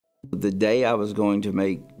The day I was going to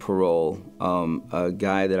make parole, a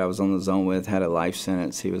guy that I was on the zone with had a life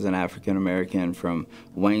sentence. He was an African American from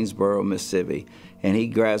Waynesboro, Mississippi. And he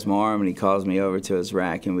grabs my arm and he calls me over to his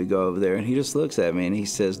rack, and we go over there, and he just looks at me and he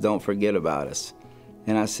says, "Don't forget about us."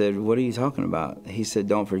 And I said, "What are you talking about?" He said,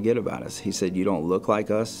 "Don't forget about us." He said, "You don't look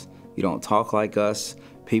like us. You don't talk like us.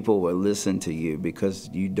 People will listen to you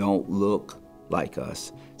because you don't look like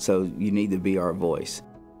us. So you need to be our voice."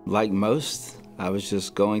 Like most, I was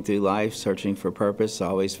just going through life searching for purpose. I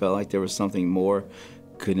always felt like there was something more,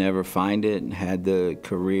 could never find it, and had the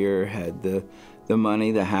career, had the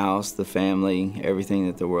money, the house, the family, everything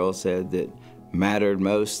that the world said that mattered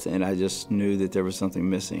most, and I just knew that there was something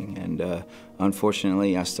missing. And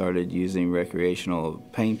unfortunately, I started using recreational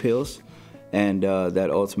pain pills, and that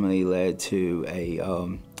ultimately led to a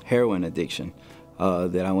heroin addiction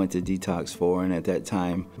that I went to detox for. And at that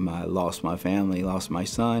time, I lost my family, lost my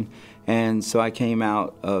son, and so I came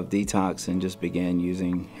out of detox and just began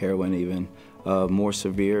using heroin even more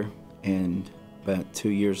severe. And about 2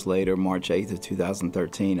 years later, March 8th of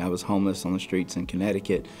 2013, I was homeless on the streets in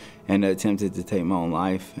Connecticut and attempted to take my own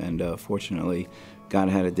life. And fortunately, God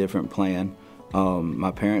had a different plan. My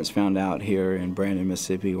parents found out here in Brandon,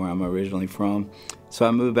 Mississippi, where I'm originally from. So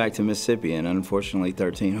I moved back to Mississippi, and unfortunately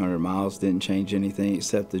 1,300 miles didn't change anything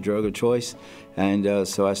except the drug of choice. And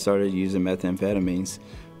so I started using methamphetamines.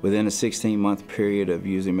 Within a 16-month period of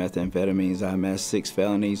using methamphetamines, I amassed 6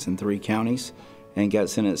 felonies in 3 counties and got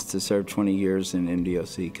sentenced to serve 20 years in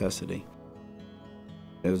MDOC custody.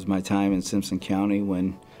 It was my time in Simpson County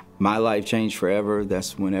when my life changed forever.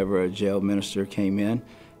 That's whenever a jail minister came in.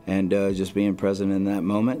 And just being present in that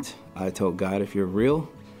moment, I told God, "If you're real,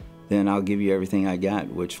 then I'll give you everything I got,"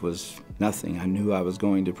 which was nothing. I knew I was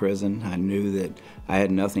going to prison. I knew that I had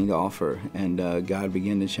nothing to offer, and God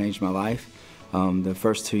began to change my life. The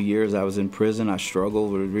first 2 years I was in prison, I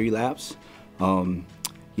struggled with relapse.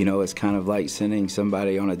 You know, it's kind of like sending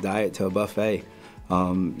somebody on a diet to a buffet.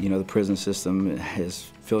 You know, the prison system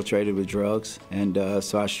is filtrated with drugs, and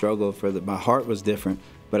so I struggled my heart was different,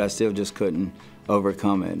 but I still just couldn't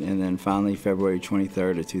overcome it. And then finally, February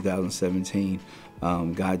 23rd of 2017,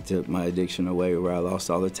 God took my addiction away, where I lost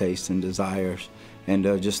all the tastes and desires and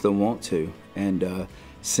just the want to. And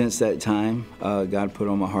since that time, God put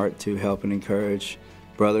on my heart to help and encourage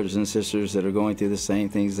brothers and sisters that are going through the same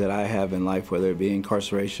things that I have in life, whether it be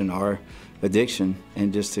incarceration or addiction,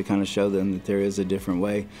 and just to kind of show them that there is a different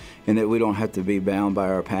way, and that we don't have to be bound by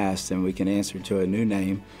our past, and we can answer to a new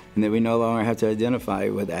name, and that we no longer have to identify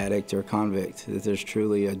with addict or convict, that there's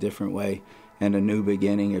truly a different way and a new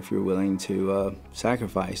beginning if you're willing to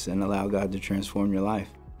sacrifice and allow God to transform your life.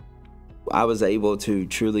 I was able to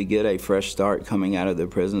truly get a fresh start coming out of the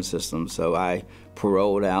prison system, so I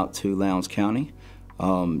paroled out to Lowndes County,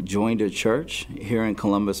 joined a church here in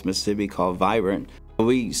Columbus, Mississippi called Vibrant.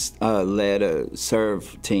 We led a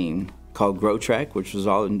serve team called Grow Track, which was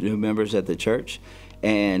all new members at the church.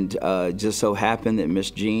 And just so happened that Miss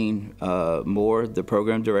Jean Moore, the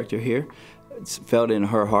program director here, felt in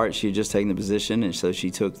her heart she had just taken the position, and so she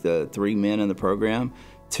took the 3 men in the program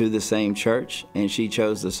to the same church, and she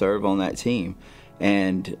chose to serve on that team.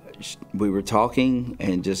 And we were talking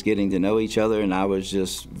and just getting to know each other, and I was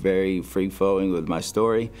just very free-flowing with my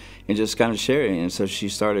story and just kind of sharing. And so she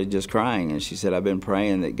started just crying, and she said, "I've been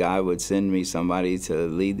praying that God would send me somebody to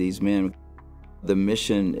lead these men." The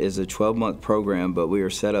mission is a 12-month program, but we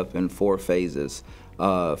are set up in 4 phases.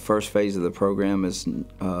 First phase of the program is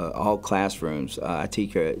all classrooms. I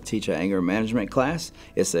teach an anger management class.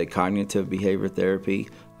 It's a cognitive behavior therapy,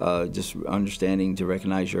 just understanding to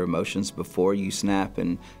recognize your emotions before you snap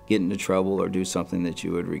and get into trouble or do something that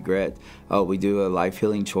you would regret. We do a life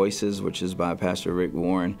healing choices, which is by Pastor Rick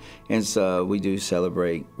Warren, and so we do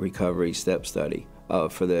celebrate recovery step study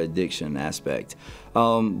for the addiction aspect.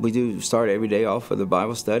 We do start every day off with a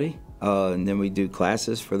Bible study. And then we do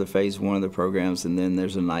classes for the phase 1 of the programs, and then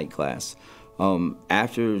there's a night class.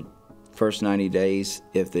 After first 90 days,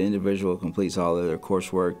 if the individual completes all of their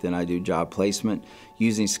coursework, then I do job placement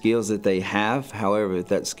using skills that they have. However, if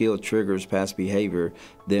that skill triggers past behavior,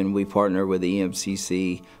 then we partner with the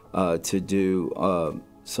EMCC to do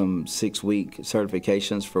some 6-week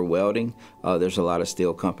certifications for welding. There's a lot of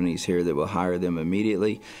steel companies here that will hire them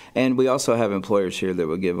immediately. And we also have employers here that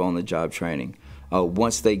will give on-the-job training.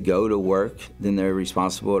 Once they go to work, then they're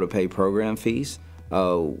responsible to pay program fees.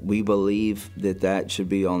 We believe that that should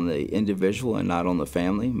be on the individual and not on the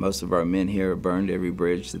family. Most of our men here have burned every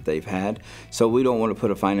bridge that they've had. So we don't want to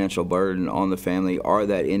put a financial burden on the family or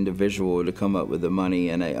that individual to come up with the money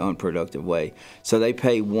in an unproductive way. So they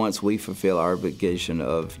pay once we fulfill our obligation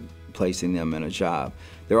of placing them in a job.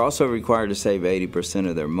 They're also required to save 80%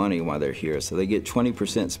 of their money while they're here. So they get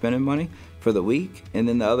 20% spending money for the week, and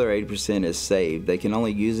then the other 80% is saved. They can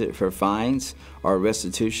only use it for fines or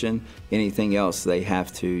restitution. Anything else, they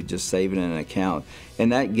have to just save it in an account.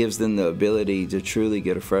 And that gives them the ability to truly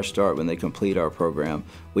get a fresh start when they complete our program.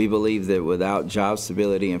 We believe that without job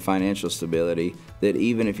stability and financial stability, that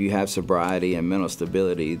even if you have sobriety and mental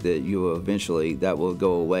stability, that you will eventually, that will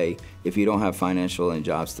go away if you don't have financial and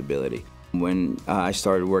job stability. When I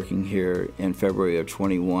started working here in February of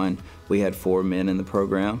 21, we had 4 men in the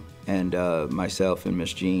program, and myself and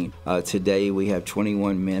Miss Jean. Today we have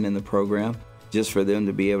 21 men in the program. Just for them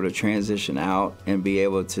to be able to transition out and be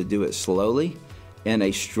able to do it slowly in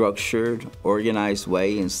a structured, organized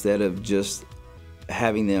way instead of just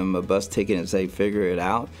having them a bus ticket and say, figure it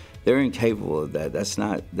out. They're incapable of that.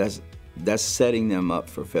 That's setting them up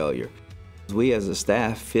for failure. We as a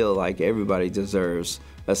staff feel like everybody deserves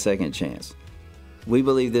a second chance. We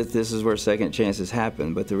believe that this is where second chances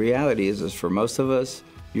happen, but the reality is for most of us,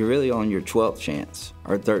 you're really on your 12th chance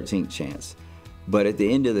or 13th chance. But at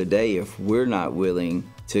the end of the day, if we're not willing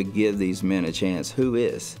to give these men a chance, who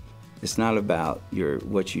is? It's not about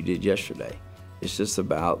what you did yesterday. It's just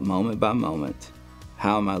about moment by moment,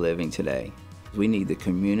 how am I living today? We need the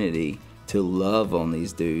community to love on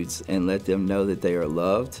these dudes and let them know that they are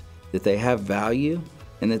loved, that they have value,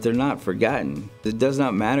 and that they're not forgotten. It does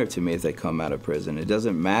not matter to me if they come out of prison. It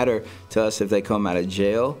doesn't matter to us if they come out of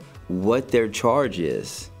jail, what their charge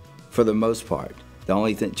is, for the most part. The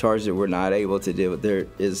only charge that we're not able to deal with there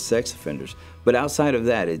is sex offenders. But outside of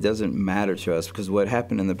that, it doesn't matter to us, because what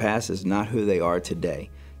happened in the past is not who they are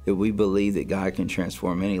today. That we believe that God can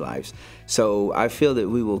transform many lives. So I feel that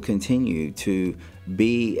we will continue to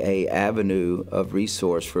be an avenue of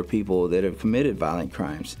resource for people that have committed violent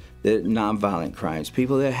crimes, that nonviolent crimes,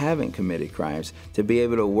 people that haven't committed crimes, to be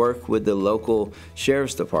able to work with the local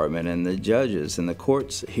sheriff's department and the judges and the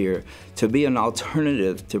courts here to be an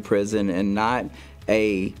alternative to prison and not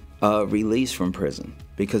a release from prison.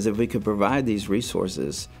 Because if we could provide these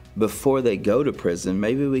resources before they go to prison,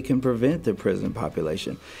 maybe we can prevent the prison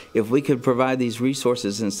population. If we could provide these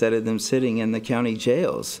resources instead of them sitting in the county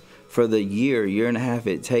jails for the year and a half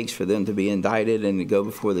it takes for them to be indicted and to go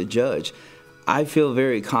before the judge, I feel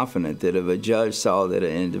very confident that if a judge saw that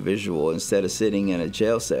an individual, instead of sitting in a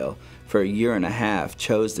jail cell for a year and a half,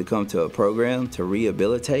 chose to come to a program to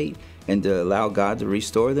rehabilitate and to allow God to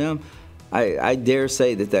restore them, I dare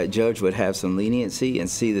say that that judge would have some leniency and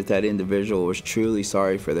see that that individual was truly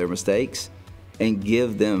sorry for their mistakes and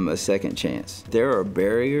give them a second chance. There are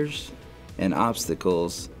barriers and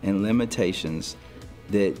obstacles and limitations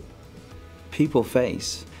that people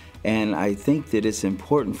face. And I think that it's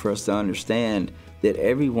important for us to understand that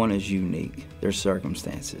everyone is unique, their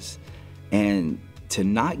circumstances. And to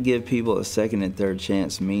not give people a second and third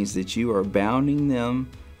chance means that you are bounding them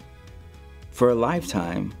for a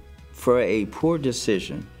lifetime for a poor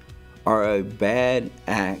decision or a bad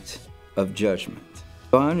act of judgment.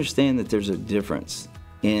 So I understand that there's a difference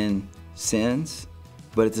in sins,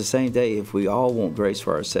 but at the same day, if we all want grace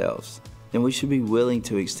for ourselves, then we should be willing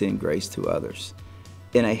to extend grace to others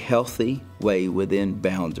in a healthy way within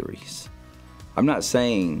boundaries. I'm not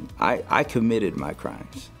saying I committed my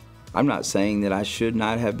crimes. I'm not saying that I should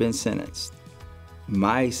not have been sentenced.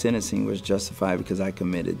 My sentencing was justified because I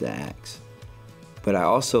committed the acts. But I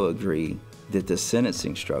also agree that the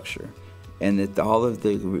sentencing structure and that all of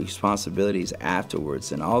the responsibilities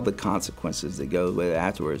afterwards and all the consequences that go with it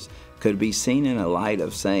afterwards could be seen in a light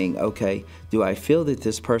of saying, okay, do I feel that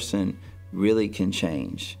this person really can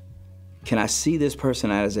change? Can I see this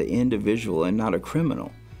person as an individual and not a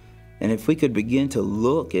criminal? And if we could begin to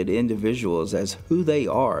look at individuals as who they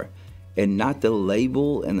are and not the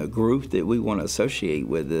label and the group that we want to associate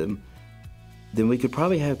with them, then we could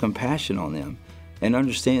probably have compassion on them and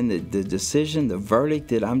understand that the decision, the verdict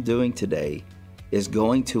that I'm doing today is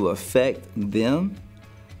going to affect them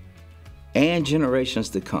and generations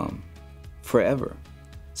to come forever.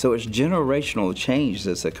 So it's generational change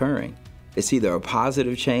that's occurring. It's either a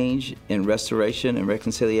positive change in restoration and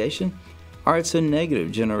reconciliation, or it's a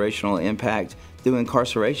negative generational impact through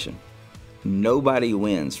incarceration. Nobody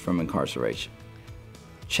wins from incarceration.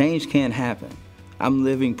 Change can happen. I'm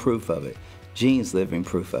living proof of it. Jean's living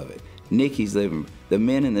proof of it. Nikki's living, the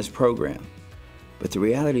men in this program. But the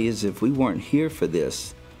reality is, if we weren't here for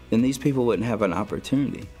this, then these people wouldn't have an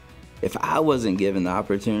opportunity. If I wasn't given the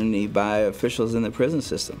opportunity by officials in the prison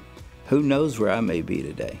system, who knows where I may be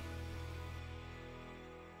today?